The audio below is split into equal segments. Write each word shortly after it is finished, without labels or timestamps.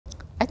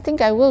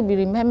think I will be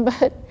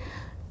remembered,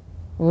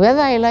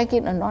 whether I like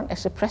it or not,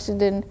 as a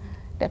president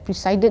that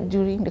presided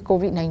during the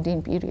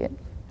COVID-19 period.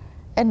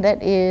 And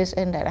that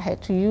I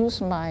had to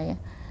use my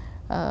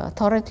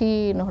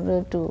authority in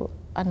order to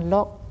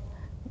unlock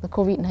the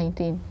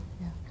COVID-19.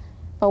 Yeah.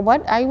 But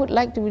what I would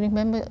like to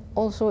remember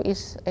also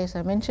is, as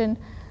I mentioned,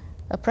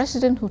 a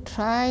president who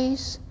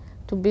tries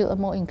to build a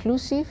more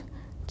inclusive,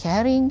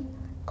 caring,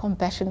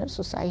 compassionate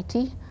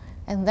society.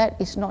 And that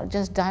is not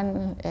just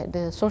done at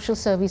the social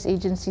service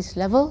agencies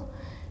level,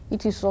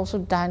 it is also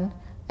done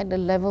at the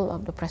level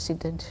of the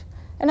president.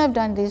 And I've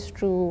done this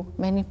through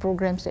many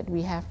programs that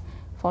we have.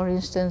 For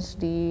instance,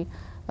 the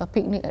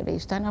picnic at the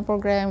Istana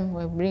program,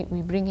 where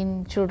we bring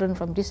in children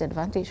from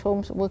disadvantaged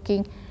homes,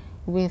 working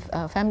with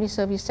family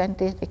service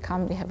centers. They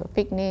come, they have a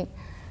picnic.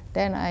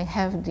 Then I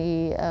have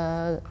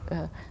the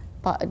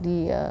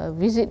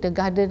visit the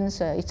gardens,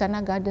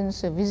 Istana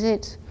gardens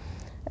visits,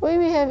 where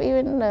we have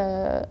even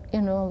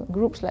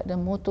groups like the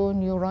motor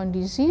neuron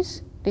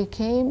disease. They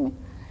came,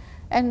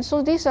 and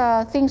so these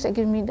are things that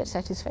give me that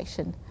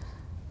satisfaction.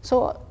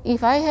 So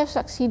if I have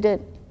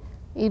succeeded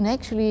in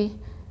actually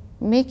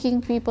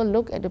making people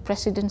look at the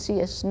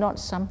presidency as not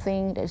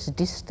something that's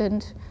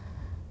distant,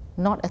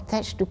 not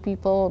attached to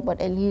people, but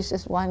at least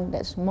as one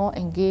that's more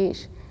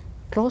engaged,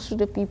 close to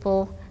the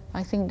people,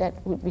 I think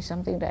that would be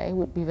something that I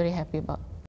would be very happy about.